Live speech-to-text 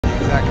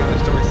that kind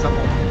of story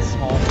someone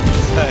small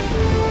would say.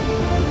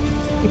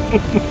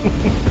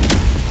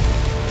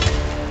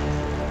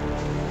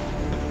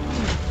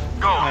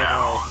 Go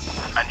now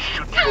and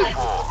shoot you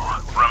full.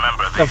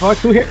 Remember this. The fuck?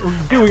 Who hit?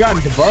 Dude, we got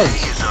into bugs.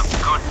 Today is a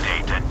good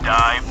day to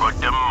die for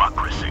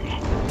democracy.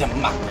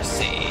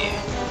 Democracy.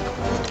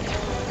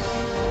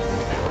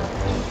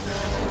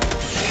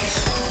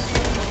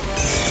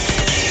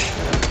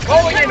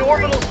 Calling in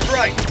orbital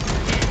strike.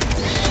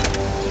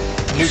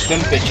 Nuke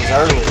them bitches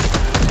early.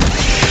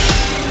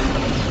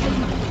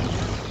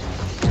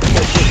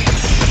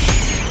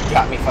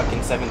 Got me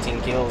fucking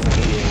 17 kills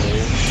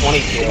immediately. 20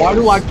 kills. Why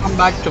do I come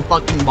back to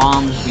fucking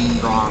bombs being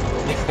dropped?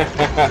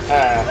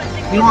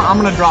 You know what? I'm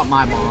gonna drop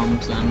my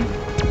bombs and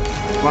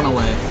run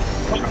away.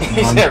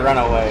 He said run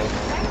away.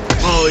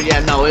 Oh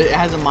yeah, no, it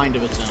has a mind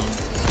of its own.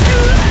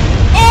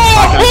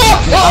 Oh!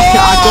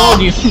 I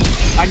told you.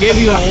 I gave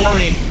you a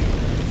warning.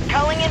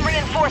 Calling in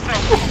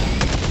reinforcements.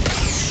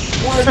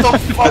 Where the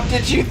fuck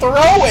did you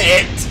throw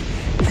it?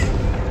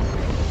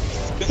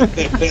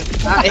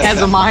 It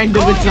has a mind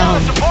of its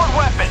own. Support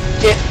weapon.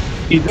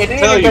 It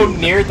didn't even go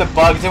near the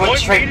bugs, it went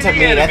straight to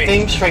me. That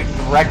thing straight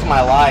wrecked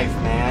my life,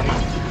 man.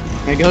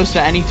 It goes to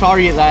any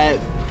target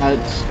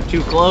that's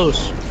too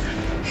close.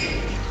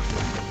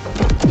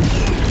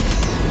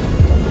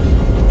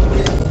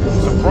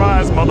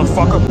 Surprise,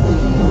 motherfucker.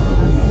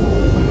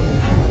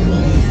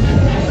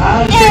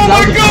 Oh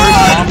my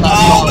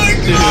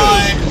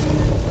god!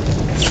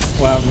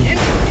 Wow.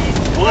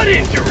 Blood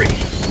injury.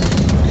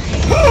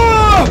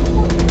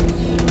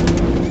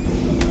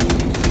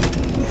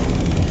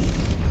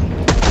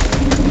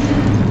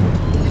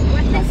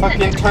 I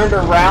fucking turned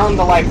around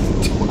to like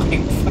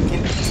fucking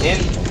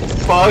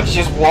 10 bugs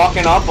just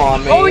walking up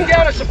on me. Calling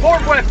down a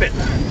support weapon.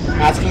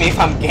 Asking me if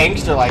I'm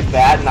gangster like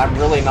that, and I'm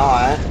really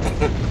not.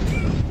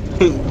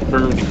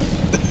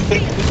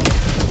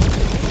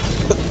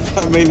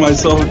 I made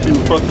myself into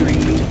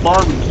fucking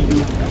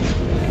barbecue.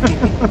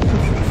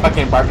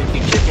 Fucking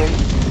barbecue chicken.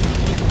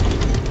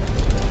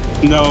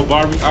 No,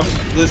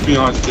 let's be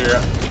honest here.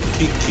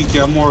 Kiki,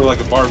 I'm more like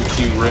a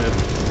barbecue rib.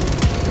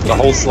 The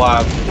whole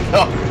slab.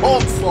 The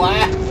whole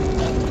slab?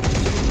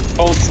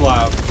 Whole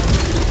slab.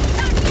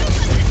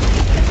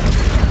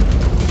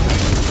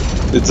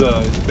 It's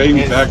a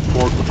baby back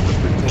pork.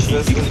 Is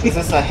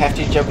this a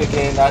hefty joke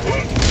again?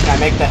 Can I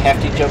make the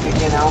hefty joke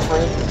again,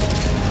 Alfred?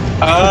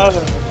 I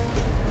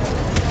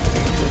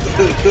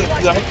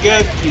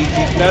guess,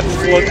 Kiki. That's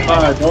one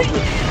time.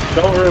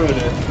 Don't ruin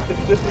it.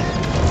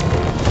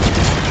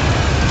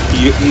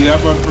 You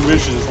have my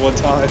permission this one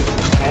time.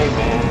 Hey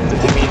man, I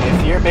mean,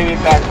 if you're a baby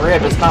back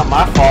rib, it's not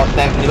my fault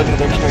that when you look at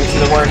the dictionary and see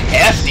the word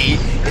hefty,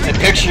 it's a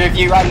picture of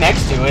you right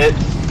next to it.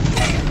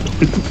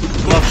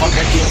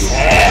 Motherfucker, just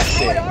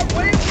hefty.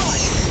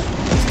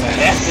 Just a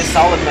hefty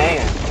solid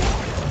man.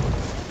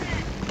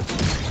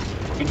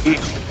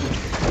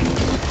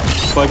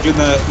 like in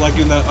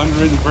that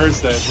unwritten verse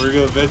that we're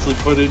gonna eventually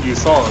put in your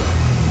song.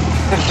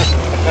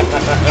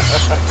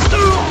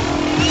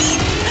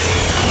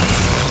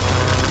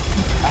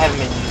 I haven't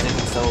been using it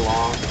in so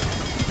long.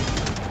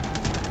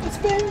 It's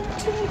been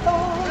too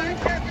long.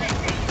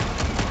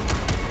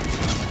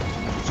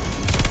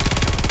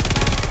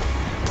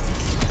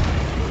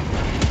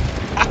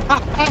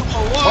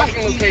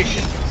 Marking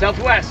location.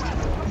 Southwest.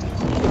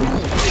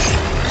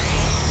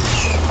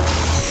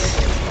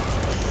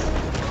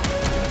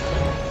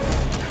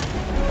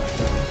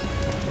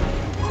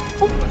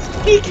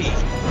 Kiki!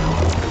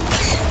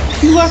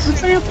 You left the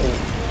sample!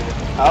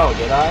 Oh,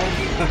 did I?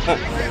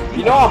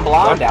 You know I'm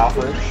blind,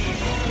 Alfred.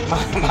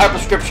 My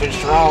prescription's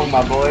strong,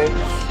 my boy.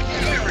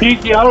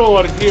 Kiki, I don't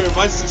want to hear it.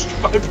 My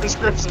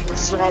prescription was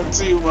strong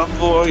too, my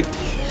boy.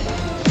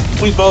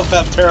 We both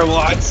have terrible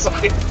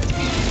eyesight.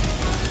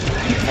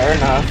 Fair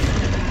enough.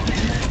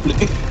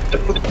 I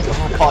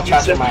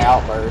apologize for my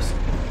outburst.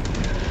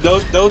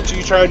 Don't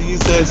you try to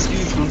use that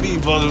excuse for me,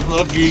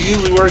 motherfucker. You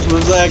usually work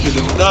with Zach and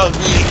not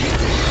me.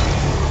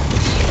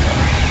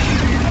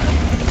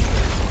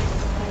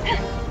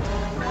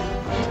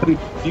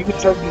 You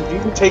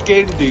can take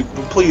anything,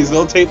 but please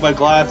don't take my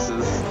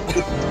glasses.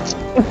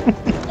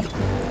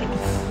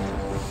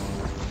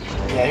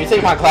 Yeah, if you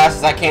take my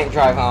glasses, I can't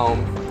drive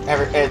home.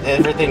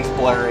 Everything's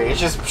blurry. It's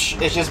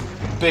just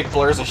big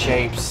blurs of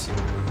shapes.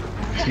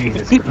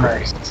 Jesus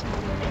Christ.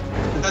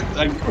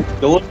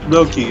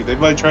 No key. They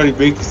might try to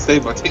make you say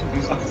by taking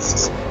my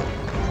glasses.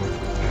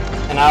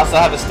 And I also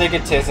have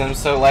astigmatism,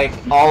 so like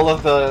all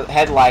of the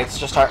headlights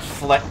just start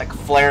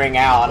flaring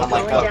out, and I'm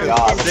like, oh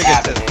god, what's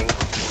happening?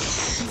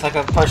 It's like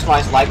a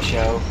personalized light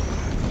show.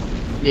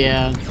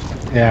 Yeah.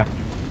 Yeah.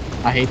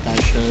 I hate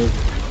that show.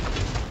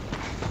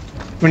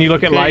 When you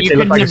look at lights, you they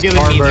look couldn't like have a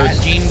given me that,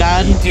 starburst. Gene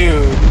Dad.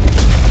 Dude.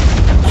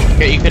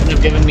 Okay, you couldn't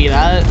have given me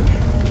that.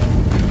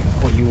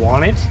 What, you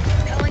want it?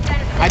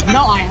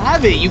 No, I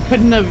have it. You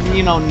couldn't have,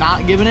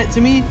 not given it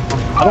to me.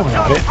 I don't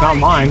have it. Not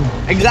mine.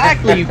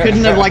 Exactly. You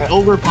couldn't have like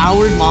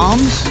overpowered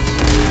moms.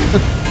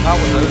 Not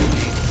with those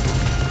teams.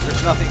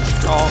 There's nothing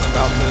strong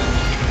about this.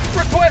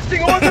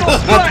 Requesting orbital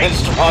Nothing strike.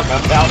 strong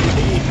about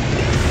me.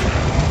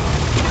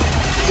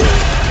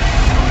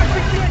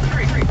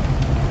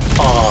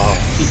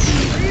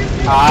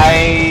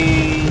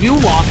 You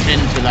walked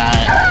into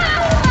that.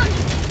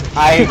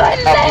 I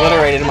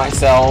obliterated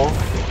myself.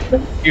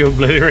 You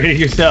obliterated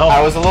yourself.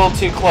 I was a little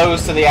too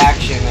close to the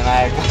action, and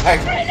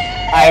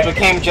I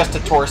became just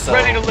a torso.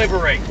 Ready to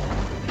liberate.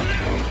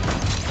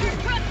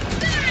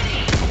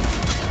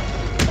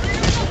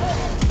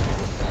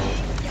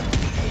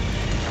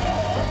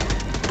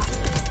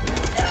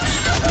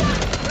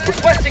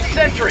 Requesting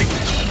sentry.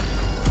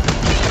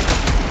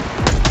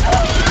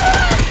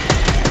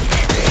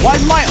 Why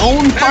is my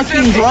own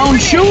fucking drone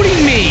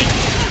shooting me?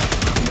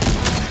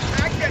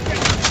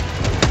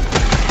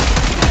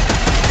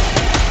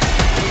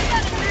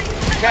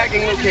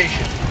 Tagging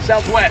location.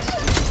 Southwest.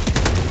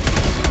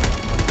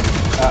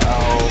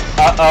 Uh-oh.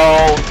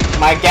 Uh-oh.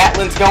 My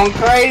Gatlin's going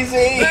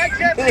crazy.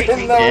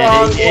 In the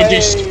wrong way. It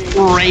just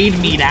sprayed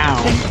me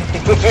down.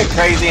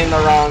 Crazy in the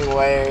wrong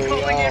way.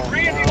 Oh,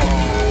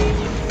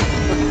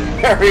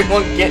 no.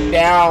 Everyone get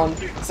down.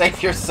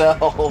 Save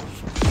yourself.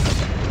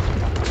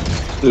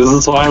 This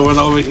is why I went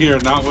over here,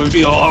 not with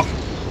you all.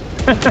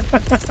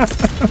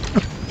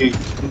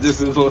 This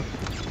is what.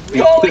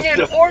 Calling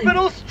in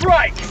orbital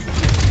strike.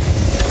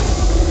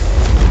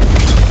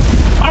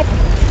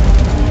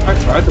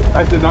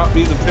 I did not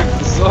mean to pick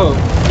this up.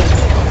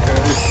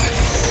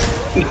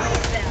 Okay.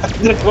 I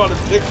didn't want to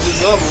pick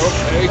this up,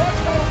 okay?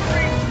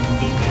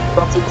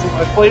 Something to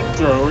my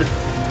flamethrower.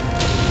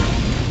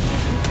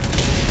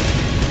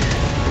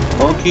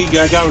 Okay,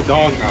 I got a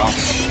dog now.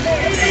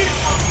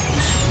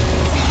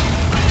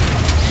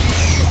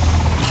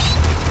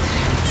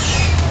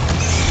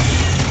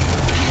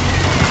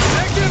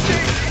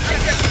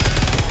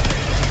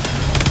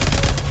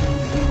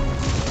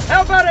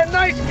 How about a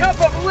nice cup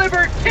of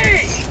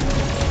liberty?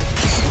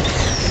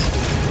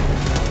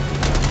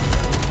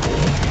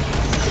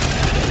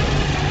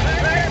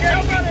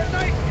 How about a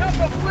nice cup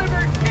of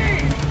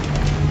liberty?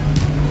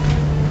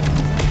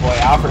 Boy,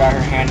 Alfred out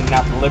here handing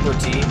out the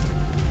liberty.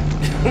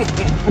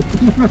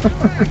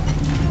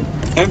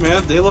 Hey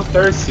man, they look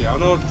thirsty. I don't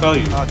know what to tell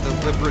you. The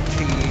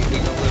liberty,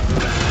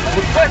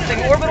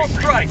 Requesting orbital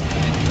strike.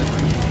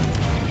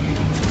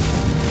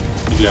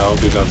 Yeah, I don't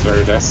think that's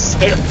very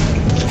necessary.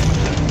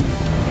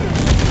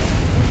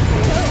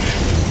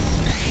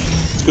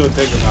 Let's go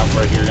take a nap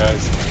right here,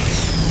 guys.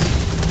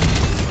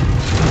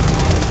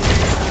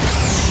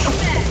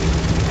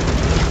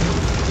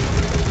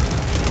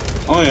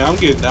 Oh yeah, I'm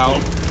getting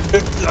down.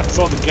 I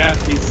saw the cat.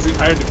 I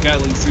heard the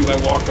cat leak as soon as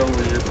I walked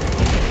over here.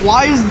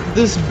 Why is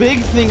this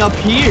big thing up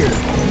here?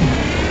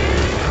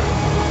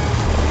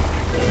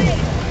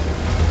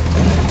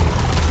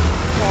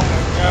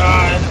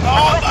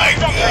 Oh my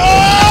god!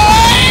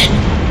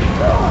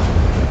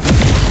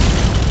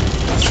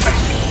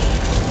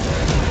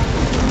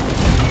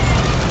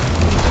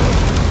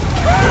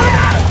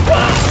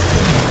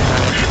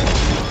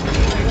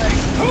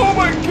 Oh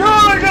my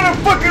god, I gotta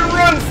fucking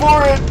run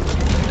for it!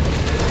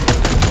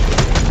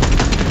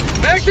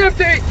 Mag's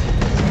empty!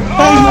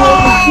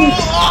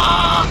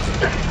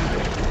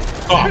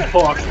 Oh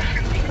fuck!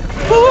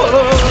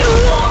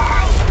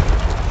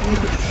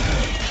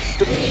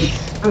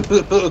 I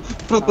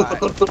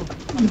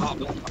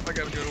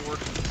gotta go to work.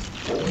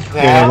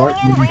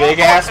 That big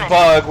ass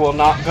bug will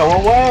not go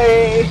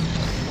away!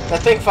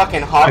 That thing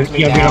fucking hawked me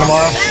You down. gonna be on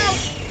tomorrow?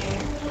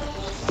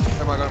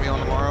 Am I gonna be on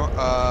tomorrow? No,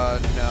 I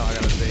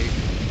got a date.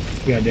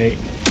 You got a date.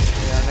 Yeah,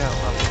 I know.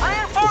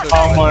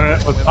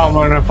 With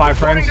Palmer and 5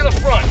 friends. Running to the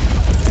front.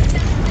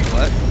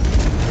 What?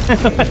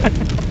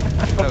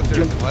 No,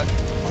 seriously, what?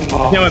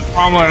 Yeah, with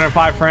Palmer and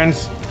 5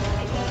 friends. No,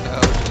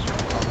 it's just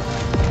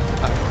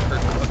I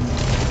heard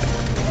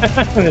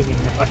This is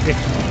funny.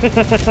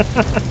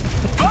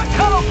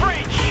 Tunnel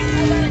breach!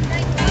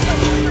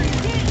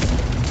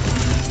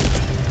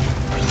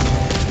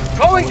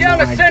 Calling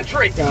down a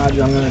sentry! God,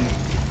 I'm gonna.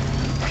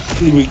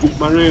 Let me get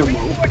my ammo.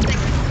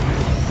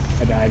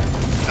 I died.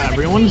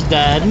 Everyone's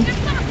dead.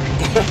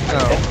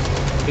 No.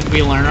 Did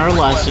we learn our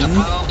lesson?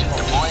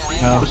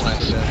 No.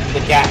 The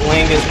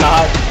Gatling is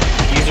not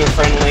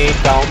user-friendly.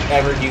 Don't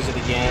ever use it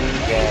again.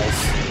 Yes.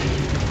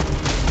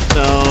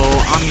 So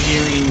I'm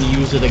hearing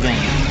use it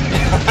again.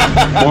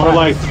 More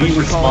like be Calling a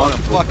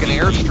responsible. fucking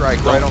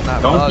airstrike right on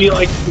that Don't bug. be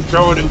like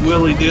throwing it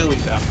willy nilly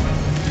now.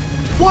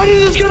 Why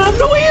did this guy have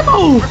no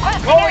ammo?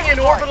 Calling in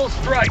orbital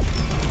strike!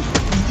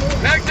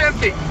 Mag's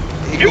empty!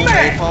 Eagle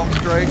mag! napalm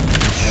strike.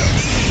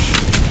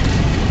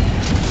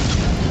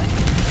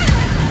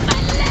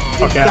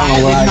 Okay, I That don't know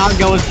did why. not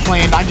go as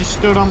planned. I just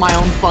stood on my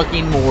own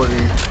fucking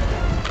mortar.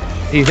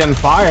 He's on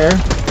fire,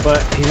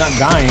 but he's not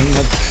dying.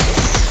 That's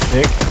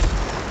sick.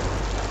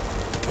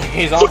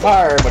 He's on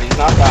fire, but he's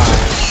not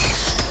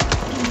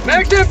dying.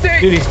 Mag's empty!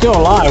 Dude, he's still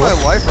alive. Look at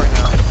my life right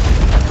now.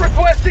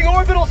 Requesting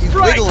orbital He's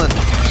strike! wiggling.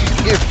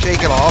 Here,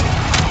 shake it off.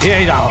 Yeah,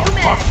 he's all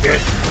fuck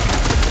this.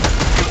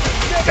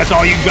 That's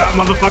all you got,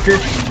 motherfucker?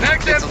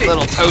 Mag's It's a empty!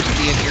 little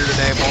toasty in here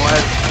today,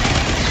 boys.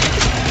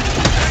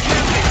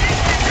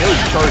 Really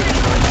charging.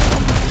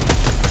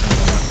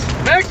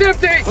 Mag's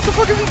empty! What the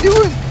fuck is he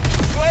doing?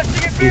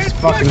 Requesting He's advanced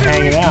fucking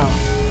hanging weaponry!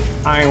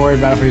 out. I ain't worried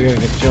about if he's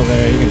gonna just chill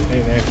there. He can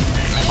stay there.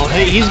 Oh,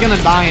 hey, he's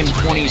gonna die in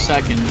 20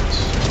 seconds.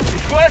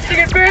 Requesting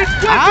advanced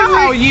Ow,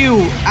 weaponry!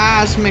 you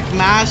ass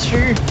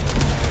McMaster!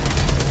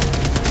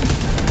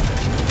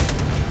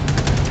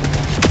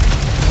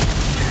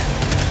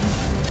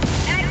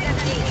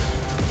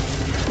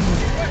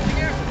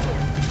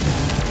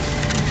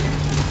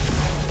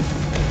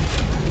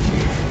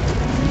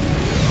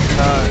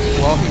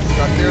 Well, he's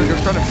stuck there. They're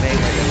trying to make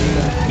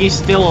it. He's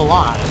still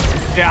alive.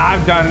 Yeah,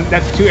 I've done.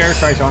 That's 2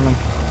 airstrikes on him.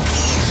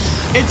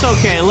 It's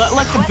okay. Let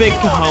the big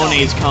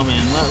cojones come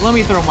in. Let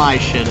me throw my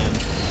shit in.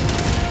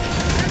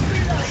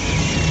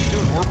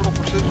 Doing orbital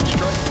precision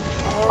strike.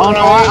 Oh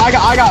no, I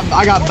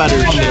got better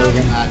shit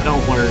than that.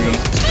 Don't worry.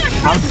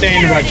 I'm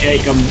staying by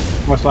Jacob.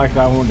 Most likely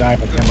I won't die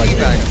if I stand by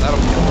Jacob. That'll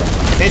kill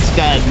him. It's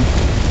dead.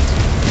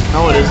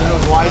 No, it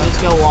isn't. Why is it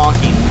still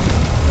walking?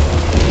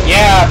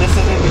 Yeah, this is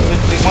the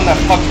one that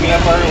fucked me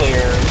up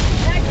earlier.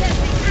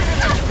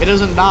 It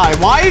doesn't die.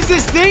 Why is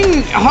this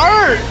thing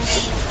hurt?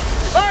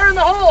 Fire in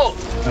the hole!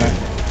 Alright,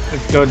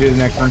 let's go do the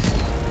next one.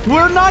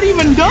 We're not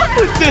even done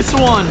with this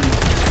one.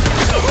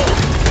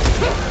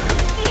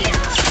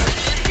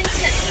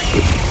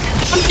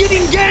 I'm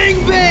getting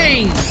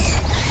gangbanged.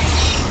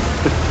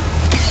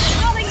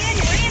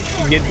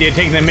 You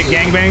taking the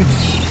gangbang?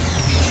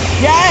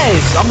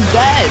 Yes, I'm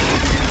dead.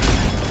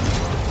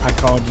 I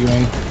called you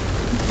in.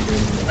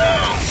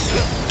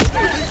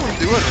 This one's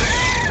doing it.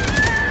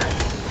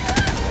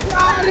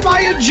 God, am I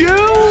a Jew?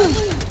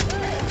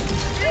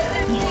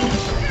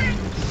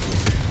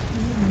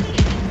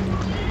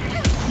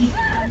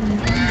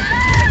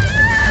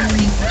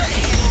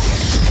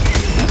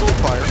 It's on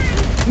fire.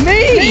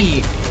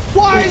 Me!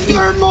 Why is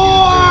there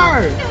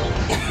more?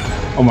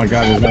 Oh my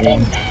god, there's another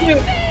one.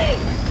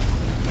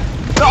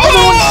 The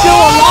other one's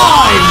still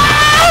alive!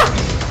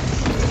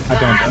 I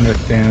don't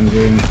understand,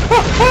 dude.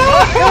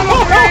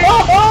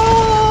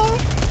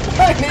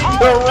 I need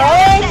to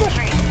run!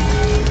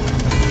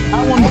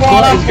 That one's Come on,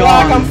 butt I'm is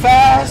black, I'm gone.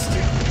 fast!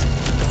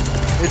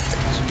 It's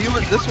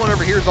spewing. This one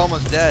over here is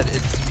almost dead.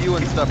 It's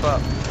spewing stuff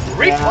up.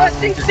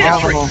 Requesting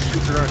sentry! Oh.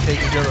 They're gonna take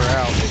each other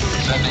out.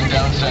 Sending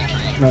down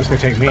sentry. No, it's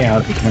gonna take me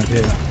out. It's gonna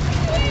do.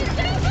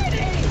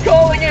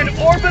 Calling in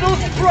orbital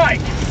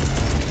strike!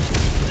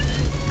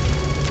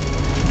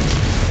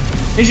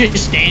 He's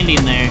just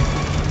standing there.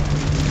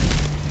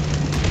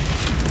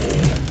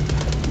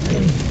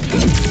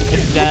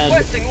 It's dead.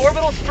 Requesting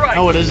orbital strike!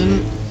 No, it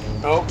isn't.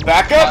 Oh,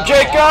 back up,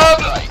 Jacob!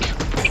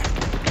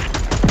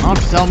 Don't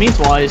have to tell me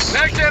twice.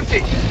 Mag's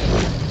empty!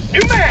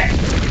 New mag!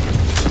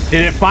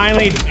 Did it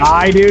finally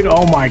die, dude?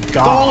 Oh my So what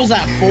god. was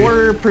that?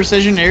 4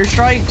 precision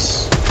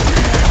airstrikes?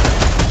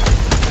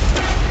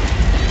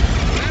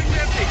 Mag's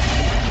empty!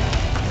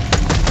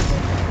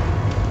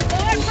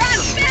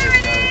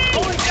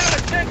 Pulling down a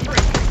sentry!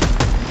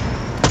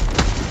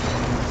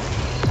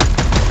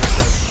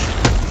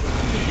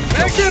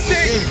 Mag's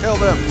empty! Kill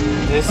them.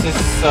 This is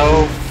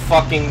so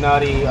fucking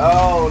nutty.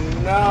 Oh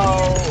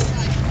no!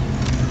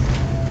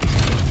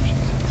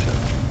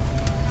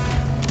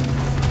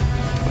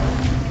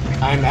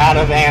 I'm out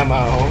of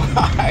ammo.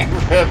 I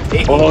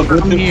repeat. Oh, good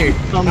Come thing- here.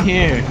 Come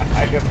here.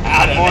 I am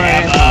out of More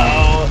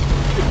ammo.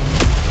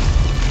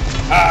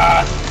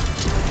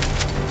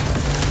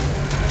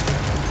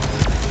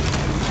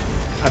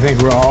 I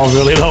think we're all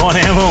really low on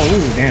ammo.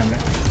 Ooh, damn,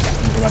 that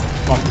one's about to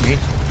fuck me.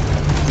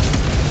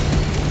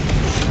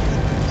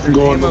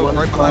 Going to Ammo let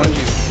right me behind find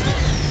you.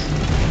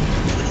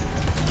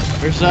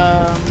 There's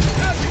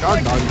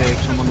guard dog there if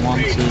someone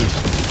wants it.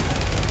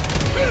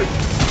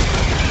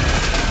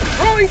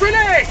 Throwing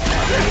grenade!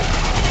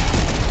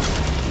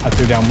 I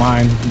threw down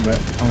mine, but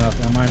I don't know if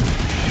that's mine.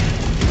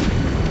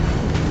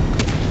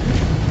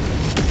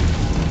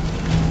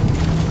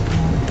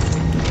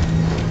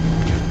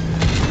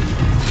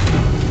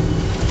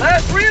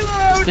 Last This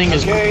reload! thing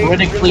is Okay,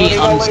 critically reloading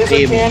my laser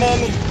unstable.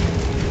 cannon.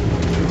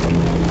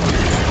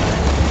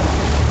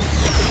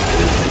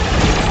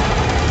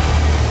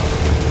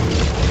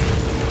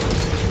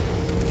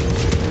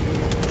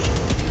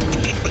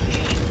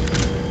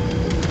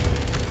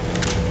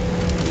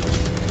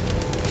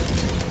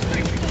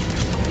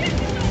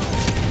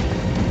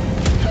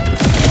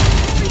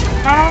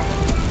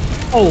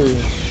 Oh,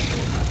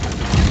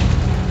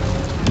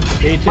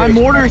 my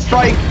mortar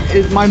strike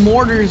is my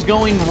mortar's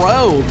going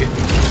rogue.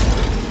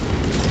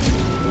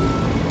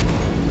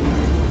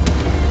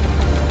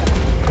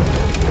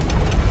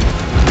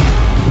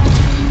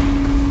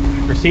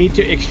 Proceed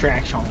to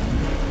extraction.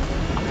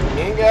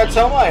 You ain't gotta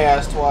tell my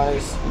ass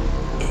twice.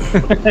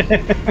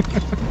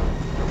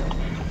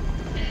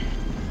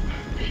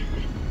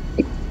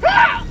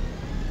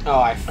 Oh,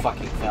 I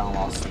fucking fell and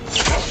lost.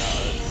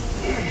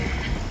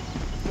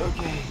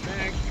 Okay.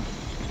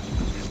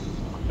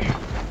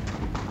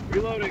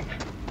 Reloading.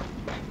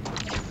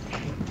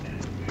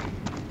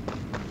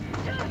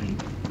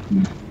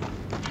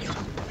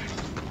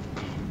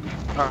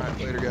 Alright,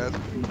 later guys.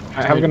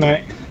 Alright, have a good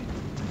night.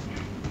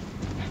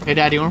 Hey,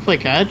 Dad, you want to play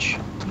catch?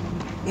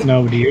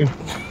 No, do you?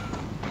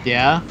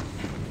 Yeah.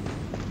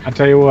 I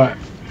tell you what.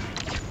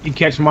 You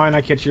catch mine,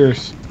 I catch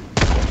yours.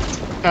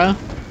 Okay.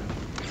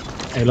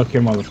 Hey, look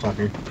here,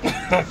 motherfucker.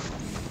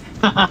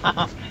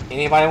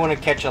 Anybody want to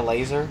catch a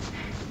laser?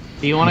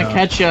 Do you want to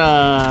catch do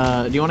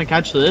you want to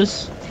catch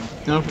this?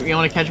 You want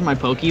to catch my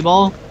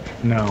Pokeball?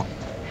 No.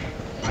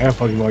 I got a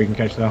Pokeball you can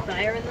catch though.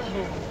 Fire in the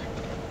hole.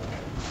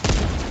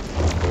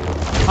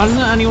 Why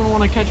doesn't anyone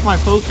want to catch my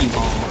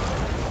Pokeball?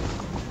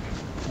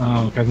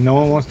 Oh, because no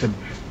one wants to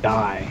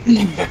die.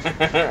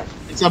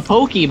 It's a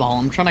Pokeball.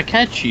 I'm trying to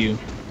catch you.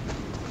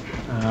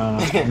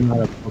 I'm not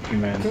a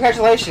Pokemon.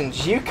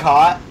 Congratulations, you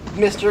caught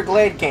Mr.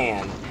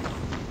 Gladecan.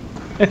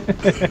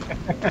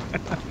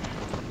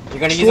 You're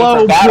gonna use him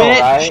for battle,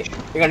 right?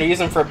 You're gonna use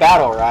him for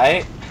battle,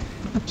 right?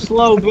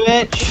 Slow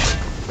bitch.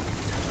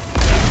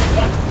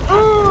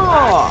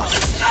 Oh!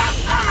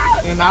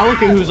 And now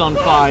look at who's on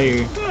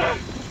fire.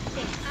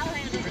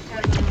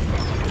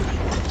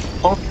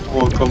 Oh,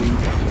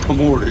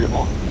 come over here.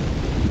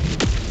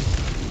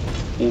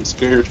 I'm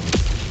scared.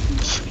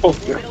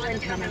 Okay. Orbital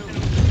incoming.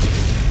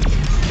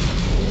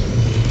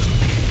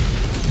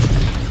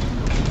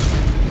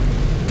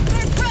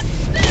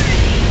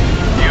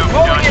 You've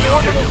Calling done in your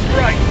orbital duty.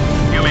 strike.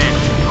 You may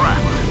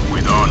strike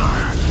with honor.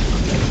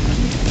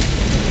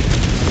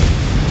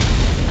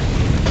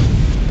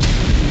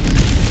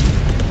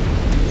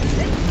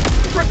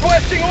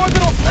 Requesting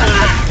orbital.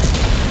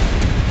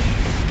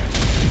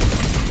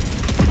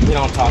 We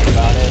don't talk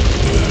about it.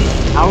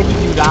 How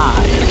did you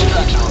die?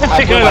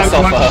 I blew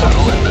myself up.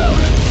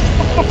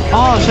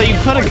 Oh, so you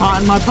could have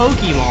caught my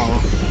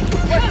Pokeball.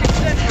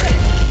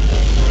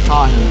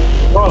 Caught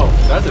him. Bro,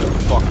 that didn't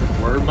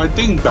fucking work. My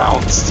thing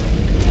bounced.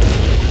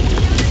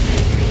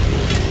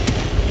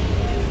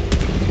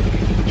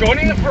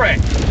 Joining the fray.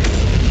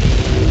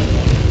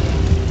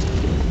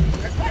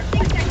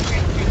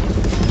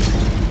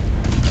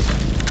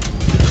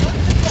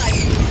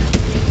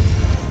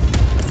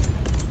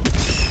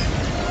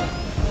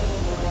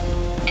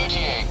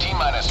 ETA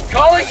T-minus.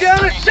 Calling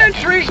down a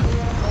sentry.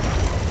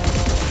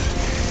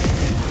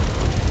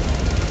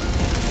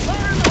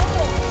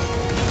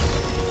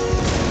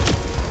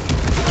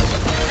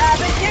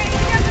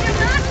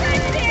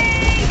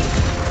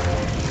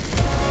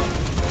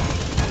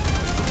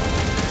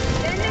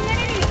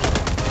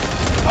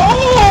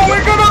 Oh, we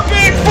got a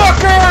big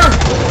fucker!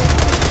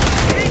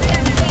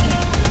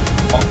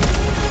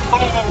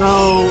 No,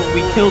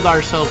 we killed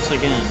ourselves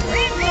again.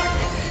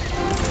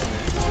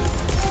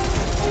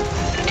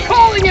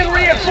 Calling in 1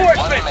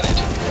 reinforcements. minute.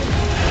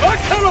 On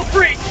tunnel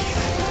breach.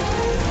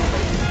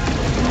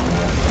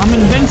 I'm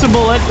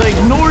invincible. It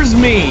ignores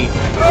me.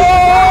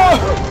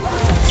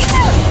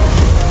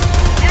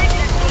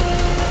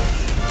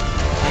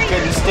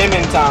 Couldn't stim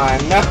in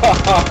time. No.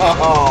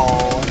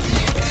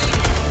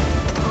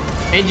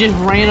 It just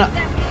ran up.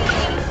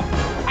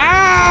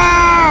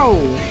 Ow!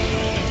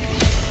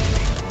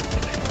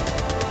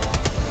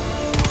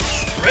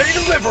 Ready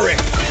to liberate.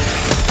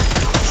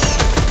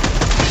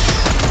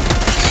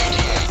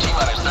 ETA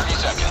T-minus 30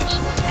 seconds.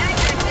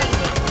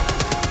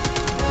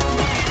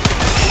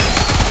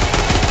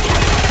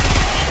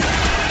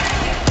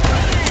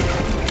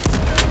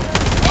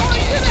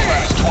 ETA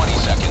T-minus 20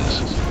 seconds.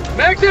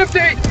 Mag's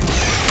empty.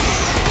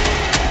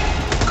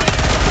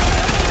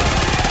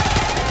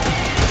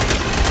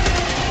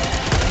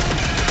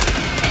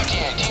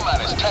 ETA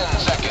T-minus 10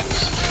 seconds.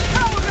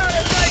 How about a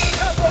nice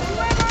cup of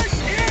lemon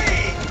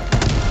tea?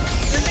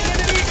 Sending in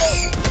an eagle.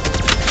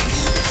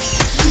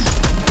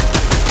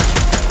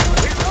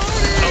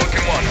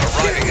 Pelican 1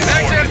 arriving in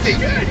Mag's empty.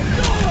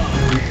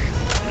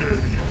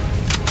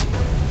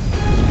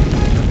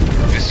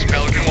 This is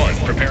Pelican 1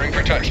 preparing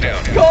for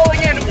touchdown.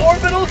 Calling in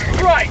orbital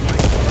strike.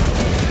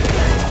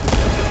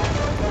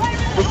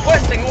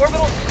 Requesting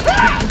orbital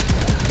strike.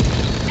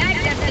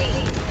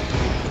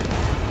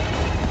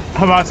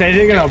 I'm about to say,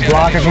 they're gonna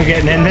block us from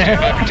getting in there.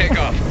 About to take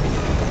off.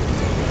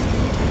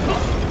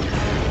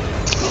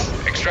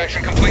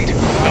 Extraction complete.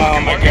 Oh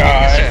my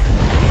god.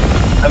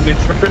 I mean,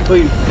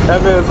 critically,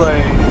 that man's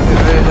like,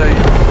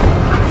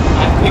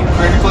 I've been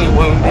critically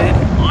wounded.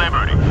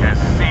 Liberty has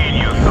seen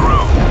you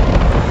through.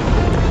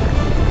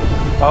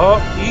 oh,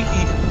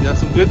 Kiki, got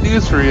some good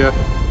news for you.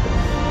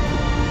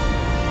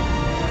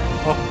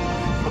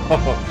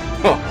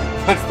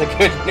 What's the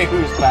good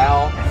news,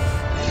 pal?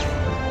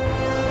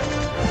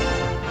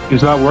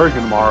 He's not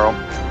working tomorrow.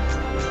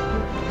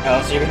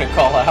 Oh, so you're gonna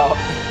call out?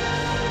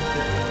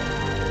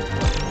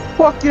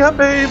 Fuck yeah,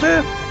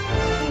 baby!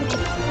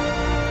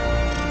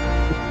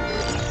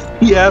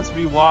 He asked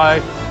me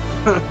why.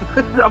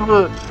 I'm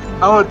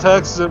gonna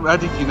text him. I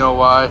think you know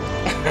why.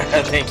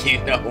 I think you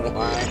know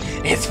why.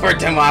 It's for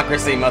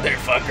democracy,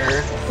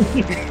 motherfucker.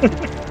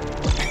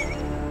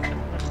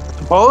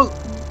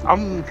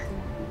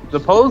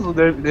 Suppose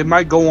they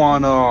might go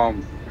on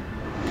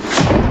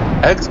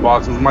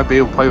Xbox and we might be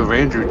able to play with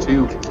Andrew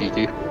too,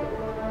 Kiki.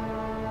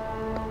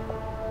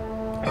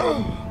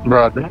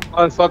 Bro, that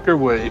motherfucker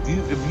would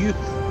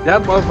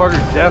that motherfucker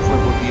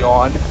definitely would be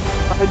on.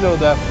 I know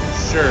that for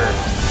sure.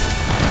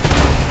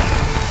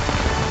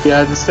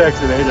 Yeah, I just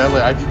texted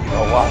Andrew. I think you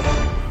know why.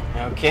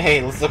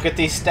 Okay, let's look at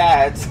these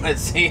stats.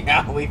 Let's see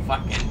how we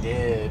fucking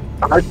did.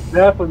 I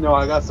definitely know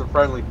I got some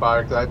friendly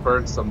fire because I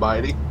burned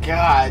somebody.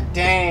 God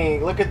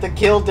dang, look at the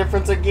kill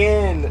difference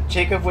again.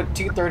 Jacob with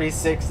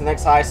 236,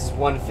 next highest is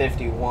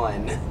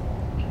 151.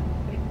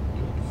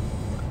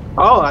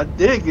 Oh, I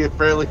did get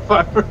friendly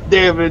fire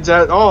damage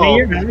at all. Hey,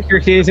 your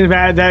accuracy isn't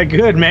that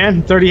good,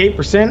 man.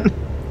 38%.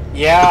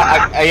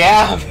 Yeah,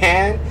 yeah,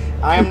 man.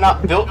 I am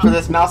not built for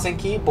this mouse and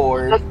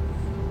keyboard.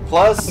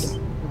 Plus,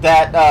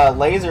 that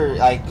laser,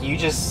 like, you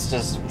just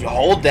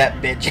hold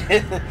that bitch.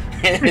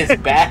 It is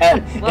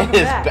bad.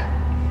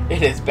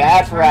 It is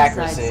bad for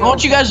accuracy. I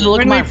want you guys to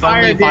look at my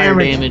friendly fire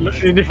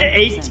damage.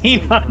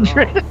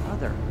 1,800.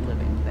 Other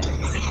living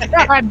things.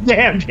 God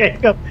damn,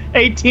 Jacob.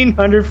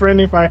 1,800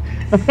 friendly fire.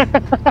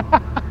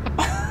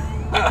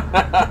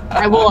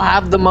 I will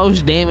have the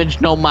most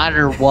damage no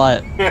matter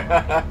what.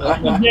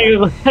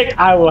 Jacob's like,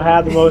 I will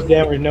have the most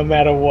damage no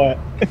matter what.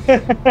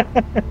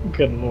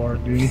 Good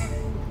lord, dude.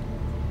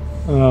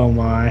 Oh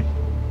my.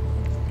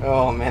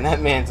 Oh man,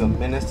 that man's a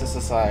menace to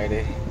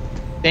society.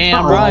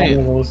 Damn right.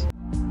 Animals.